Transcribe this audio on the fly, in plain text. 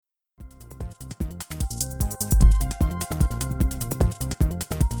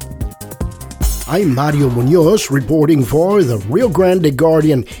I'm Mario Munoz reporting for the Rio Grande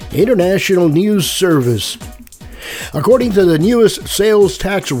Guardian International News Service. According to the newest sales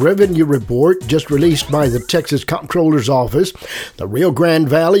tax revenue report just released by the Texas Comptroller's Office, the Rio Grande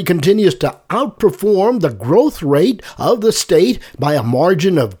Valley continues to outperform the growth rate of the state by a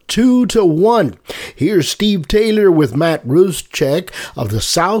margin of 2-1. Here's Steve Taylor with Matt Ruschek of the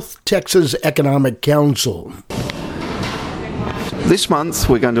South Texas Economic Council. This month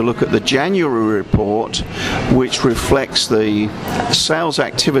we're going to look at the January report, which reflects the sales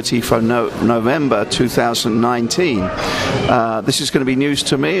activity for November 2019. This is going to be news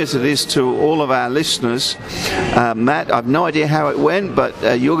to me as it is to all of our listeners. Matt, I've no idea how it went, but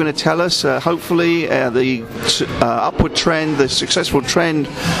you're going to tell us, hopefully, the upward trend, the successful trend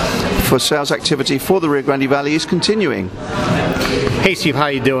for sales activity for the Rio Grande Valley is continuing. Hey Steve, how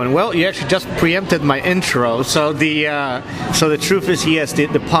you doing? Well, you actually just preempted my intro. So the truth is, yes,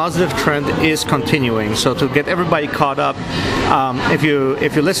 the positive trend is continuing. So to get everybody caught up, if you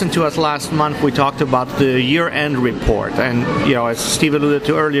listened to us last month, we talked about the year-end report, and as Steve alluded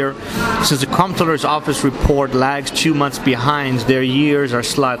to earlier, since the Comptroller's Office report lags 2 months behind, their years are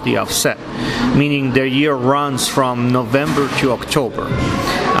slightly offset, meaning their year runs from November to October.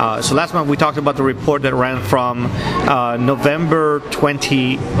 So last month we talked about the report that ran from November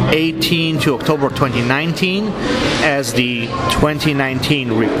 2018 to October 2019 as the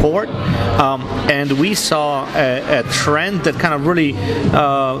 2019 report. And we saw a trend that kind of really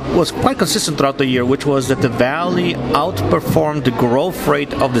was quite consistent throughout the year, which was that the Valley outperformed the growth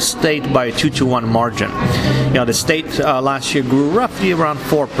rate of the state by a 2-1 margin. The state last year grew roughly around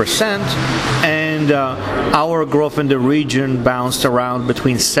 4%, and our growth in the region bounced around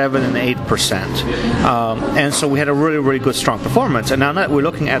between 7 and 8%. And so we had a really, really good, strong performance. And now that we're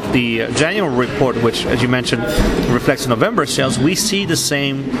looking at the January report, which, as you mentioned, reflects November sales, we see the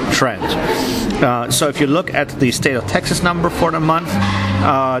same trend. So if you look at the state of Texas number for the month,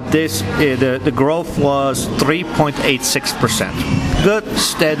 the growth was 3.86%. Good,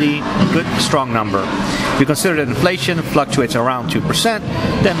 steady, good, strong number. If you consider that inflation fluctuates around 2%,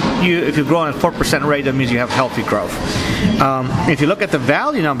 then if you're growing at 4% rate, that means you have healthy growth. If you look at the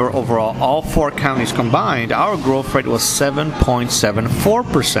Valley number overall, all 4 counties combined, our growth rate was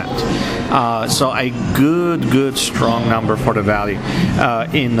 7.74%. So a good, strong number for the Valley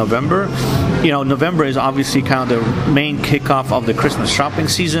in November. November is obviously kind of the main kickoff of the Christmas shopping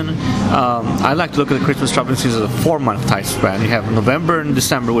season. I like to look at the Christmas shopping season as a 4-month type span. You have November and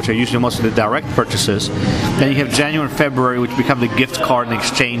December, which are usually most of the direct purchases. Then you have January and February, which become the gift card and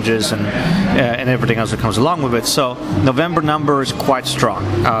exchanges and everything else that comes along with it. So November number is quite strong.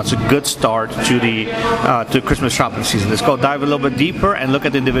 It's a good start to the Christmas shopping season. Let's go dive a little bit deeper and look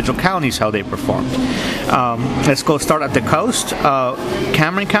at the individual counties, how they performed. Let's go start at the coast.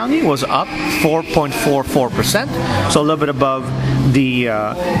 Cameron County was up 4.44%, so a little bit above the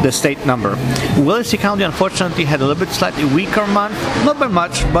state number. Willacy County, unfortunately, had a little bit slightly weaker month, not by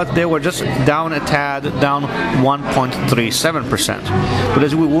much, but they were just down a tad, down 1.37%. But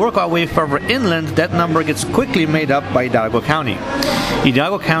as we work our way further inland, that number gets quickly made up by Hidalgo County.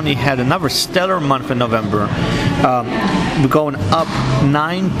 Hidalgo County had another stellar month in November, going up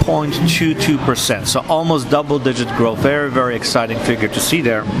 9.22%, so almost double-digit growth. Very, very exciting figure to see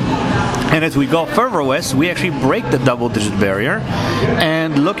there. And as we go further west, we actually break the double-digit barrier.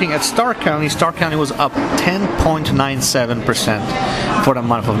 And looking at Stark County was up 10.97% for the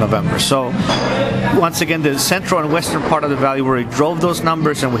month of November. So once again, the central and western part of the Valley really drove those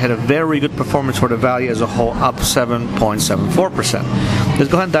numbers, and we had a very good performance for the Valley as a whole, up 7.74%. Let's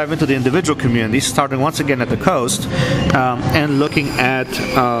go ahead and dive into the individual communities, starting once again at the coast and looking at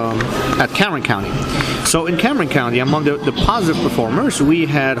Cameron County. So in Cameron County, among the positive performers, we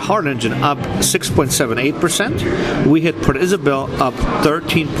had Harlingen up 6.78%. We had Port Isabel up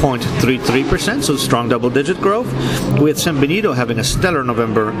 13.33%, so strong double-digit growth. We had San Benito having a stellar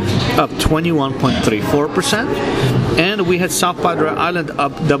November, up 21.34%. And we had South Padre Island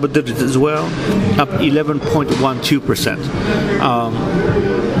up double digits as well, up 11.12%.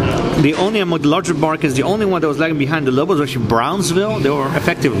 The only among the larger markets, the only one that was lagging behind the levels was actually Brownsville. They were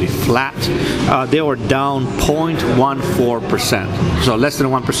effectively flat. They were down 0.14%. So less than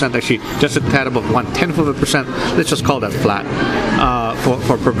 1%, actually just a tad above 0.1%. Let's just call that flat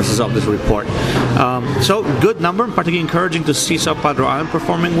for purposes of this report. So good number, particularly encouraging to see South Padre Island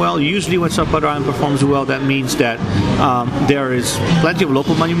performing well. Usually when South Padre Island performs well, that means that there is plenty of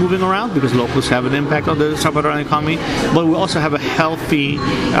local money moving around because locals have an impact on the South Padre Island economy. But we also have a healthy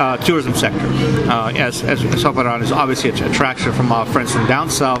tourism sector. As Zapopan is obviously an attraction from our friends from down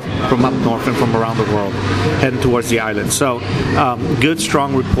south, from up north, and from around the world, heading towards the island. So, good,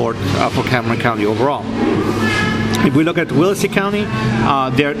 strong report for Cameron County overall. If we look at Willacy County,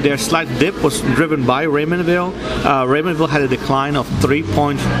 their slight dip was driven by Raymondville. Raymondville had a decline of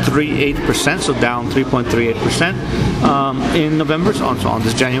 3.38%, so down 3.38% in November, so on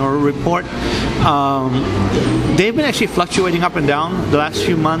this January report. They've been actually fluctuating up and down the last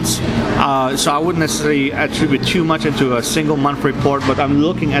few months, so I wouldn't necessarily attribute too much into a single month report, but I'm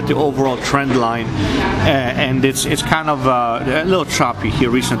looking at the overall trend line, and it's kind of a little choppy here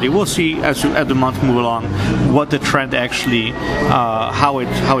recently. We'll see as the month move along what the trend actually, how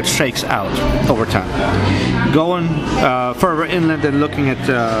it shakes out over time. Going further inland and looking at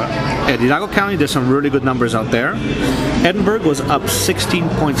Hidalgo County, there's some really good numbers out there. Edinburgh was up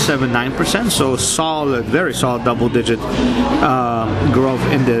 16.79%, so solid, very solid double-digit growth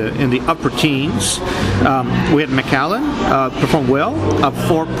in the upper teens. We had McAllen perform well, up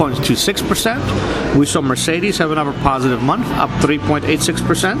 4.26%. We saw Mercedes have another positive month, up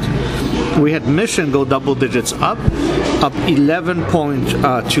 3.86%. We had Mission go double digits up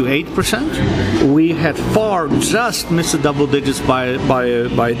 11.28%. We had Pharr just missed the double digits by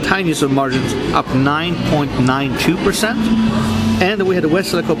tiniest of margins, up 9.92%. And we had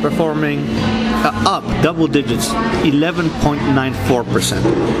Weslaco performing up double digits, 11.94%.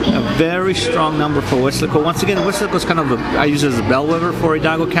 A very strong number for Weslaco. Once again, Weslaco is kind of I use it as a bellwether for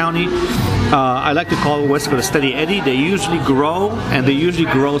Hidalgo County. I like to call Weslaco the steady Eddie. They usually grow, and they usually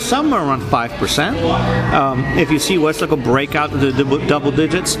grow somewhere around 5%. If you see Weslaco break out the double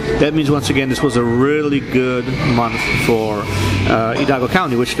digits, that means once again this was a really good month for Hidalgo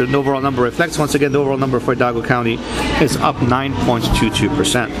County, which the overall number reflects. Once again, the overall number for Hidalgo County is up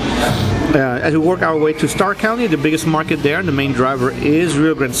 9.22%. As we work our way to Starr County, the biggest market there, and the main driver is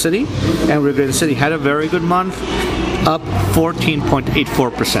Rio Grande City, and Rio Grande City had a very good month, up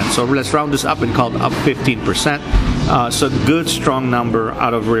 14.84%. So let's round this up and call it up 15%. So good, strong number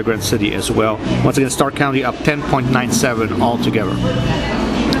out of Rio Grande City as well. Once again, Starr County up 10.97 altogether.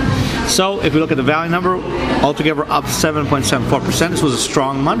 So if we look at the Valley number, altogether up 7.74%. This was a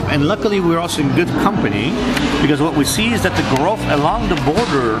strong month, and luckily we're also in good company, because what we see is that the growth along the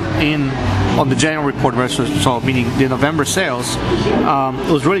border on the January report, so meaning the November sales,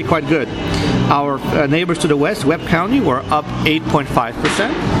 was really quite good. Our neighbors to the west, Webb County, were up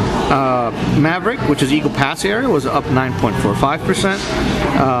 8.5%. Maverick, which is Eagle Pass area, was up 9.45%.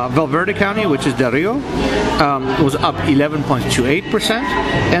 Valverde County, which is Del Rio, was up 11.28%.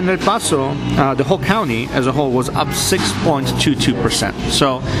 And El Paso, the whole county as a whole, was up 6.22%.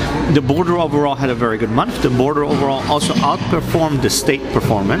 So the border overall had a very good month. The border overall also outperformed the state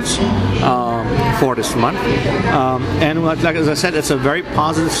performance for this month. And like as I said, it's a very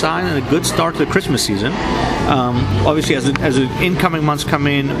positive sign and a good start to the Christmas season. Obviously, as the incoming months come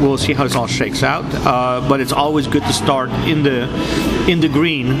in, we'll see how this all shakes out. But it's always good to start in the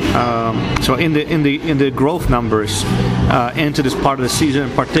green, so in the growth numbers into this part of the season,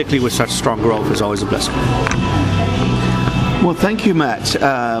 particularly with such strong growth, is always a blessing. Well, thank you, Matt.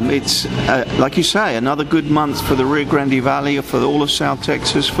 It's like you say, another good month for the Rio Grande Valley, for all of South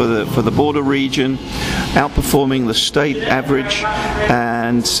Texas, for the border region, outperforming the state average,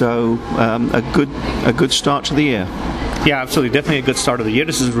 and so a good start to the year. Yeah, absolutely. Definitely a good start of the year.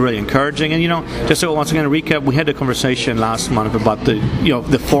 This is really encouraging. And, just so once again to recap, we had a conversation last month about the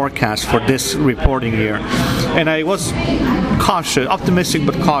forecast for this reporting year. And I was cautious, optimistic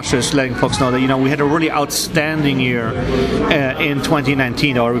but cautious, letting folks know that, we had a really outstanding year in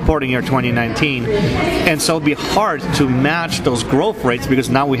 2019, or reporting year 2019. And so it'd be hard to match those growth rates,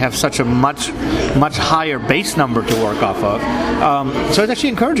 because now we have such a much higher base number to work off of. So it's actually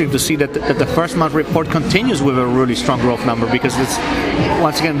encouraging to see that the first month report continues with a really strong growth number, because it's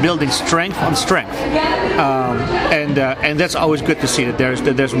once again building strength on strength, and that's always good to see that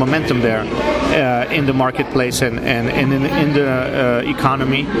there's momentum there in the marketplace and in the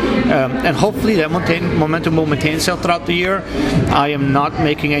economy, and hopefully that momentum will maintain itself throughout the year. I am not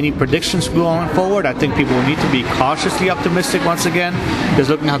making any predictions going forward. I think people will need to be cautiously optimistic once again, just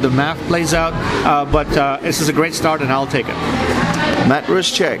looking how the math plays out. But this is a great start, and I'll take it. Matt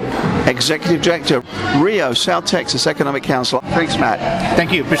Ruschek, Executive Director, Rio South Texas Economic Council. Thanks, Matt.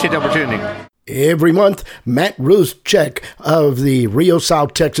 Thank you. Appreciate the opportunity. Every month, Matt Ruschek of the Rio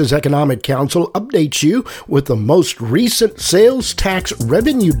South Texas Economic Council updates you with the most recent sales tax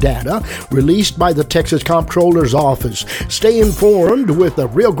revenue data released by the Texas Comptroller's Office. Stay informed with the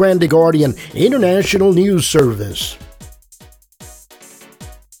Rio Grande Guardian International News Service.